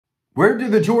Where do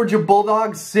the Georgia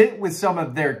Bulldogs sit with some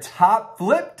of their top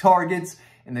flip targets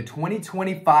in the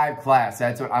 2025 class?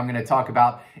 That's what I'm going to talk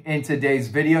about in today's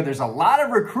video. There's a lot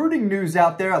of recruiting news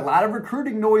out there, a lot of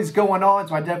recruiting noise going on,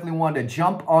 so I definitely wanted to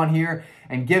jump on here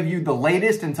and give you the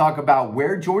latest and talk about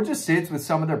where Georgia sits with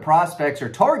some of their prospects or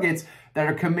targets that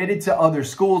are committed to other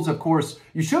schools. Of course,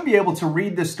 you should be able to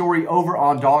read the story over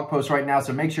on Dog Post right now,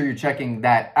 so make sure you're checking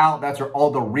that out. That's where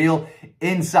all the real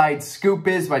inside scoop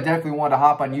is, but I definitely want to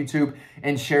hop on YouTube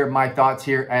and share my thoughts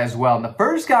here as well. And the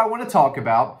first guy I want to talk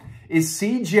about is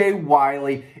CJ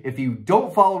Wiley. If you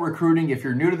don't follow recruiting, if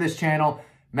you're new to this channel,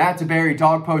 Matt DeBerry,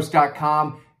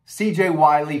 dogpost.com. CJ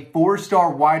Wiley,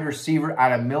 four-star wide receiver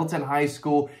out of Milton High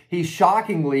School. He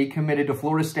shockingly committed to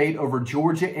Florida State over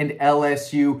Georgia and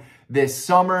LSU this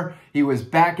summer. He was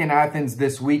back in Athens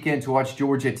this weekend to watch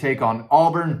Georgia take on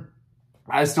Auburn.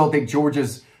 I still think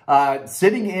Georgia's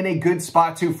sitting in a good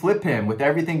spot to flip him. With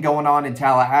everything going on in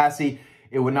Tallahassee,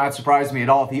 it would not surprise me at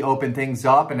all if he opened things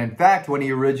up. And in fact, when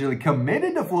he originally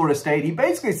committed to Florida State, he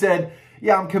basically said,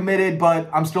 yeah, I'm committed, but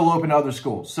I'm still open to other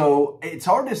schools. So it's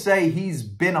hard to say he's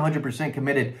been 100%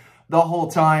 committed the whole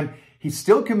time. He's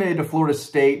still committed to Florida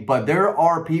State, but there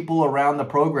are people around the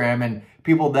program and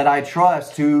people that I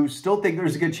trust who still think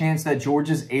there's a good chance that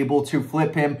Georgia's able to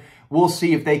flip him. We'll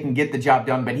see if they can get the job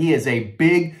done, but he is a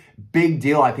big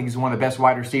deal. I think he's one of the best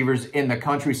wide receivers in the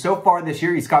country. So far this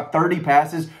year, he's caught 30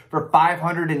 passes for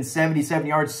 577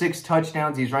 yards, 6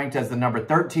 touchdowns. He's ranked as the number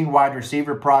 13 wide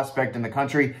receiver prospect in the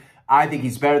country. I think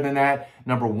he's better than that.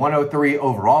 Number 103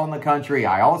 overall in the country.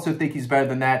 I also think he's better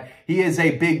than that. He is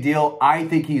a big deal. I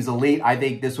think he's elite. I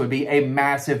think this would be a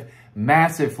massive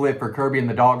flip for Kirby and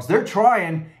the Dogs. They're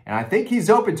trying, and I think he's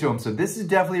open to him. So this is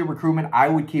definitely a recruitment I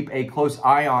would keep a close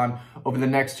eye on over the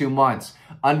next 2 months.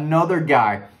 Another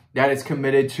guy that is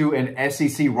committed to an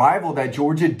SEC rival that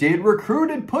Georgia did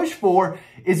recruit and push for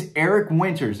is Eric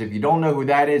Winters. If you don't know who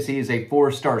that is, he is a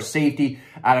 4-star safety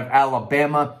out of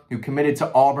Alabama who committed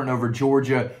to Auburn over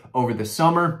Georgia over the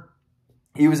summer.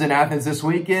 He was in Athens this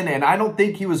weekend, and I don't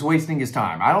think he was wasting his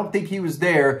time. I don't think he was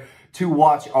there to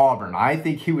watch Auburn. I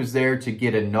think he was there to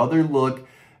get another look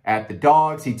at the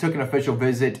Dogs. He took an official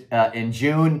visit in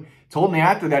June. Told me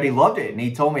after that he loved it, and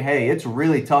he told me, hey, it's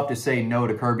really tough to say no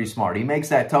to Kirby Smart. He makes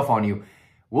that tough on you.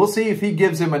 We'll see if he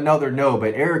gives him another no,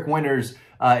 but Eric Winters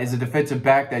is a defensive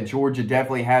back that Georgia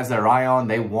definitely has their eye on.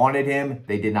 They wanted him.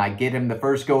 They did not get him the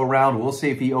first go-around. We'll see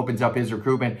if he opens up his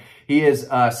recruitment. He is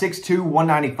 6'2",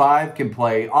 195, can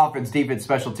play offense, defense,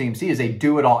 special teams. He is a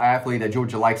do-it-all athlete that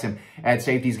Georgia likes him at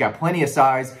safety. He's got plenty of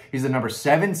size. He's the number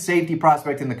 7 safety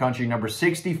prospect in the country, number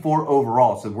 64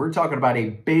 overall. So we're talking about a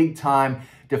big-time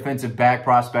defensive back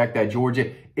prospect that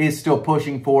Georgia is still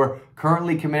pushing for.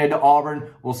 Currently committed to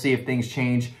Auburn. We'll see if things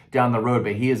change down the road,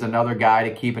 but he is another guy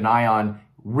to keep an eye on.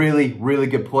 Really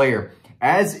good player.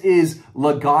 As is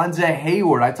Lagonza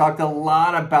Hayward. I talked a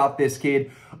lot about this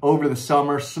kid over the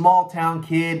summer. Small town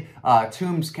kid,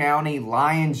 Toombs County,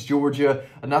 Lyons, Georgia.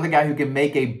 Another guy who can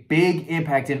make a big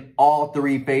impact in all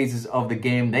 3 phases of the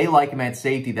game. They like him at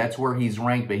safety. That's where he's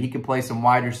ranked, but he can play some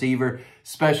wide receiver,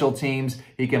 special teams.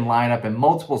 He can line up in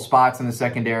multiple spots in the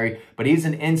secondary, but he's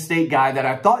an in-state guy that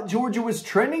I thought Georgia was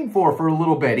trending for a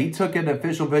little bit. He took an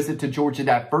official visit to Georgia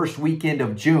that first weekend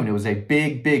of June. It was a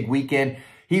big weekend.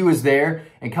 He was there,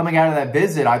 and coming out of that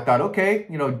visit, I thought, okay,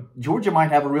 you know, Georgia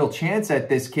might have a real chance at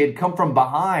this kid. Come from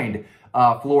behind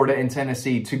Florida and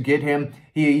Tennessee to get him.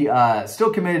 He still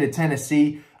committed to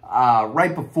Tennessee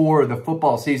right before the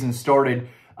football season started,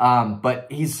 but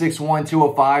he's 6'1",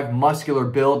 205, muscular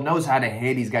build, knows how to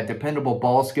hit. He's got dependable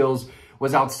ball skills,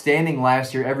 was outstanding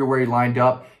last year everywhere he lined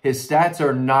up. His stats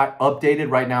are not updated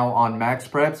right now on Max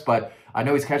Preps, but I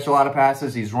know he's catching a lot of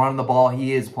passes. He's running the ball.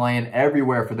 He is playing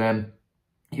everywhere for them.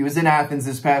 He was in Athens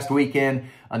this past weekend.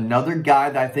 Another guy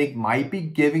that I think might be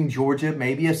giving Georgia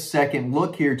maybe a second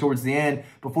look here towards the end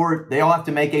before they all have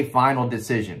to make a final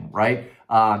decision, right?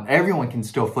 Everyone can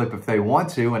still flip if they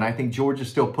want to, and I think Georgia's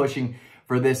still pushing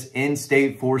for this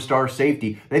in-state 4-star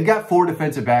safety. They've got 4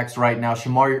 defensive backs right now.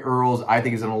 Shamari Earls, I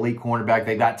think, is an elite cornerback.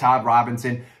 They've got Todd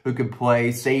Robinson, who could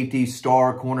play safety,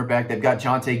 star cornerback. They've got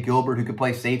Jonte Gilbert, who could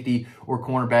play safety or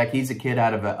cornerback. He's a kid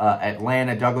out of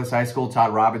Atlanta, Douglas High School.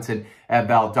 Todd Robinson at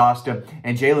Valdosta.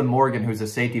 And Jalen Morgan, who's a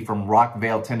safety from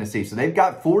Rockvale, Tennessee. So they've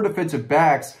got 4 defensive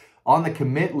backs on the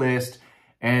commit list,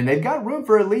 and they've got room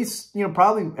for at least, you know,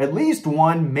 probably at least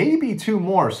 1, maybe 2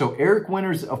 more. So Eric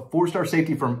Winters, a 4-star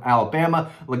safety from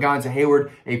Alabama. Lagonza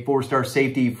Hayward, a 4-star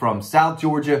safety from South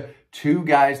Georgia. 2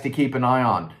 guys to keep an eye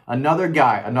on. Another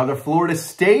guy, another Florida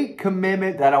State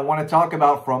commitment that I want to talk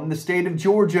about from the state of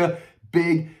Georgia.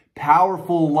 Big,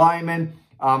 powerful lineman.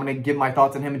 I'm going to give my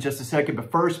thoughts on him in just a second.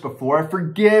 But first, before I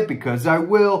forget, because I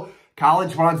will,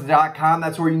 collegebronze.com.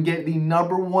 That's where you can get the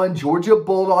 #1 Georgia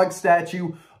Bulldog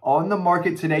statue on the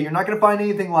market today. You're not going to find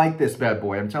anything like this bad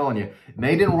boy, I'm telling you.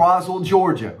 Made in Roswell,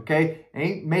 Georgia, okay?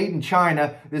 Ain't made in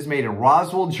China. This is made in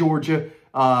Roswell, Georgia.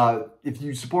 If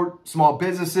you support small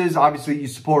businesses, obviously you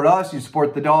support us, you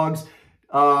support the dogs.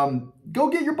 Go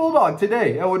get your Bulldog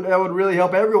today. That would really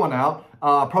help everyone out.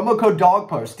 Promo code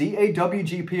DOGPOST,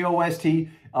 DAWGPOST.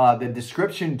 The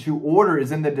description to order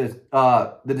is in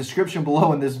the description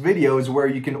below in this video is where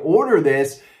you can order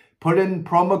this. Put in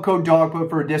promo code DOGPOST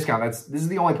for a discount. This is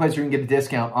the only place you can get a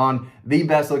discount on the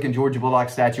best looking Georgia Bulldog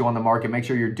statue on the market. Make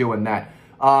sure you're doing that.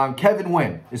 Kevin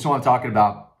Wynn is what I'm talking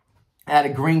about. Out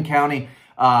of Greene County.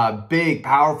 Big,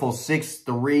 powerful,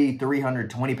 6'3",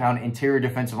 320-pound interior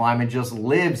defensive lineman, just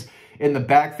lives in the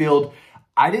backfield.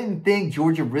 I didn't think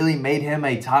Georgia really made him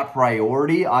a top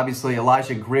priority. Obviously,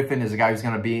 Elijah Griffin is a guy who's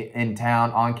going to be in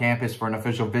town on campus for an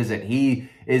official visit. He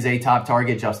is a top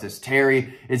target. Justice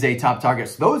Terry is a top target.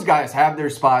 So those guys have their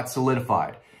spots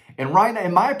solidified. And right now,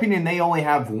 in my opinion, they only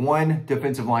have one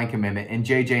defensive line commitment in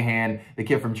J.J. Hand, the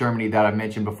kid from Germany that I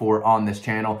mentioned before on this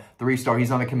channel. 3-star,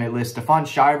 he's on the commit list. Stephon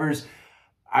Shivers,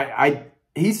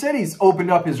 he said he's opened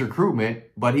up his recruitment,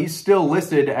 but he's still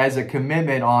listed as a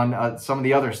commitment on some of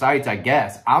the other sites, I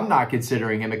guess. I'm not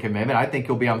considering him a commitment. I think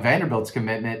he'll be on Vanderbilt's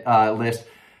commitment list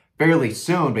fairly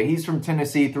soon, but he's from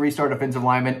Tennessee, 3-star defensive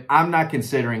lineman. I'm not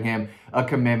considering him a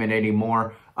commitment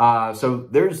anymore. So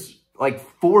there's like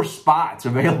 4 spots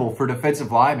available for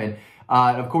defensive linemen.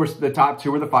 Of course, the top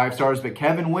 2 are the 5-stars, but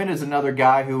Kevin Wynn is another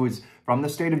guy who is from the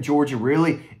state of Georgia,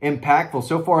 really impactful.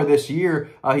 So far this year,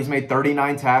 he's made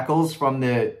 39 tackles from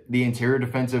the interior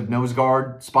defensive nose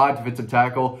guard spot, defensive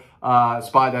tackle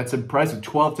spot. That's impressive.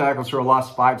 12 tackles for a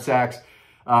loss, 5 sacks.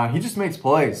 He just makes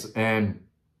plays, and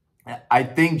I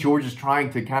think Georgia's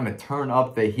trying to kind of turn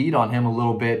up the heat on him a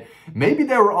little bit. Maybe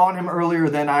they were on him earlier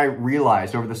than I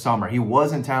realized over the summer. He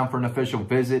was in town for an official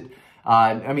visit.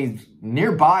 I mean,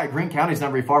 nearby, Greene County is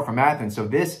not very far from Athens, so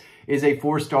this is a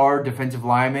 4-star defensive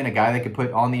lineman, a guy they could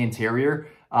put on the interior,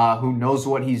 who knows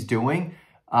what he's doing.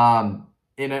 And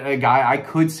a guy I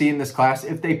could see in this class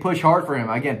if they push hard for him.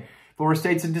 Again, Florida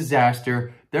State's a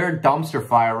disaster. They're a dumpster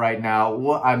fire right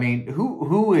now. I mean,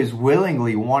 who is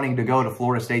willingly wanting to go to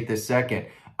Florida State this second?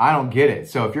 I don't get it.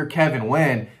 So if you're Kevin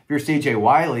Wynn, if you're C.J.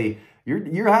 Wiley,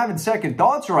 you're having second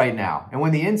thoughts right now. And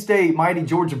when the in-state mighty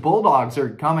Georgia Bulldogs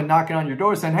are coming knocking on your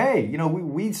door saying, hey, you know,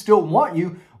 we still want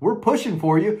you. We're pushing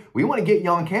for you. We want to get you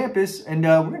on campus, and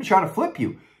we're going to try to flip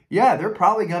you. Yeah, they're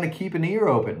probably going to keep an ear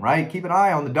open, right? Keep an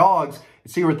eye on the dogs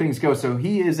and see where things go. So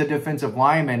he is a defensive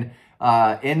lineman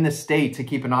in the state to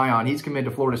keep an eye on. He's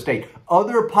committed to Florida State.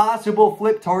 Other possible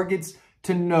flip targets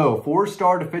to know.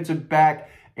 4-star defensive back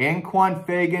Anquan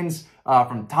Fagans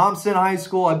from Thompson High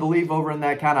School, I believe, over in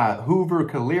that kind of Hoover,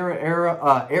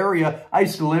 Calera area. I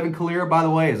used to live in Calera, by the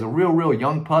way, as a real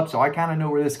young pup, so I kind of know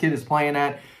where this kid is playing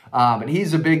at. But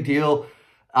he's a big deal.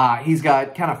 He's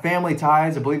got kind of family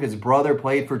ties. I believe his brother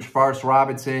played for Travaris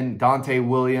Robinson, Dante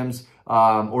Williams,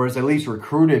 or is at least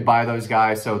recruited by those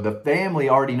guys. So the family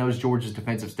already knows Georgia's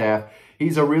defensive staff.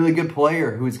 He's a really good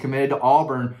player who is committed to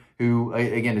Auburn, who,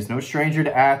 again, is no stranger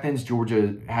to Athens.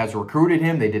 Georgia has recruited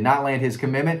him. They did not land his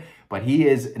commitment, but he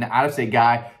is an out-of-state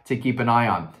guy to keep an eye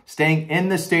on. Staying in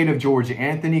the state of Georgia,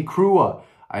 Anthony Crua.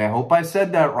 I hope I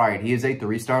said that right. He is a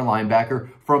 3-star linebacker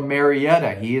from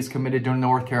Marietta. He is committed to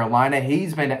North Carolina.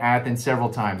 He's been to Athens several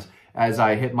times as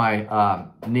I hit my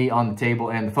knee on the table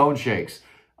and the phone shakes.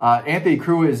 Anthony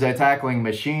Crua is a tackling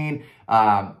machine.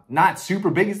 Not super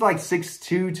big. He's like 6'2",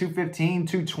 215,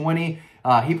 220.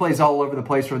 He plays all over the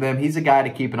place for them. He's a guy to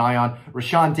keep an eye on.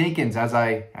 Rashawn Dinkins, as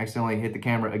I accidentally hit the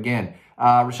camera again.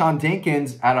 Rashawn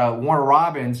Dinkins out of Warner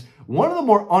Robins, one of the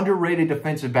more underrated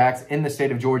defensive backs in the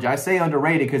state of Georgia. I say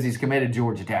underrated because he's committed to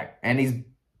Georgia Tech, and he's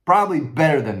probably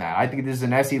better than that. I think this is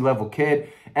an SEC level kid,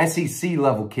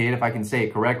 if I can say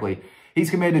it correctly. He's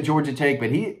committed to Georgia Tech,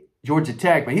 but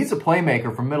he's a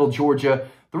playmaker from Middle Georgia,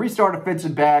 3-star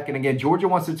defensive back, and again, Georgia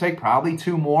wants to take probably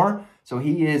 2 more, so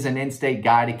he is an in-state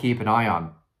guy to keep an eye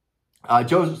on.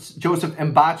 Joseph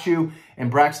Mbachu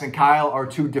and Braxton Kyle are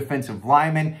 2 defensive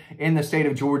linemen in the state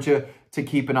of Georgia to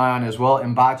keep an eye on as well.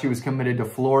 Mbachu is committed to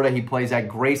Florida. He plays at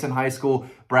Grayson High School.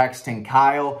 Braxton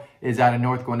Kyle is out of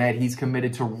North Gwinnett. He's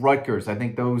committed to Rutgers. I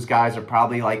think those guys are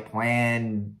probably like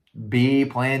plan B,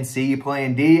 plan C,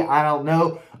 plan D. I don't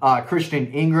know.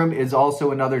 Christian Ingram is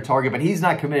also another target, but he's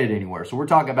not committed anywhere. So we're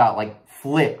talking about like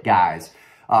flip guys.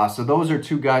 So those are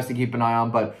 2 guys to keep an eye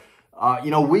on. But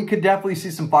you know, we could definitely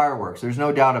see some fireworks. There's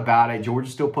no doubt about it.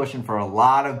 Georgia's still pushing for a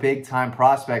lot of big-time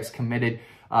prospects committed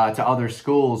to other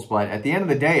schools. But at the end of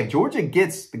the day, if Georgia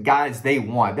gets the guys they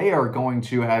want, they are going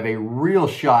to have a real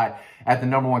shot at the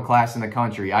 #1 class in the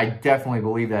country. I definitely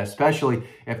believe that, especially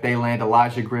if they land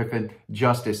Elijah Griffin,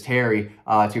 Justice Terry,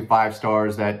 2 5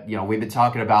 stars that, you know, we've been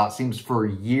talking about, seems for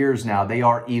years now. They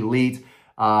are elite.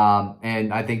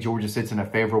 And I think Georgia sits in a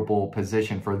favorable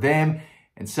position for them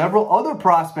and several other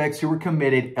prospects who are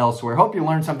committed elsewhere. Hope you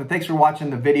learned something. Thanks for watching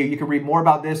the video. You can read more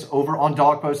about this over on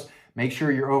Dog Post. Make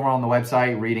sure you're over on the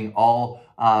website reading all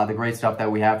the great stuff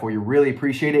that we have for you. Really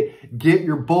appreciate it. Get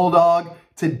your Bulldog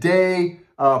today.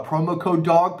 Promo code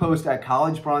DOGPOST at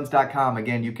collegebronze.com.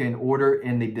 Again, you can order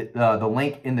in the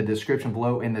link in the description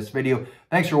below in this video.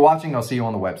 Thanks for watching. I'll see you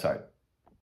on the website.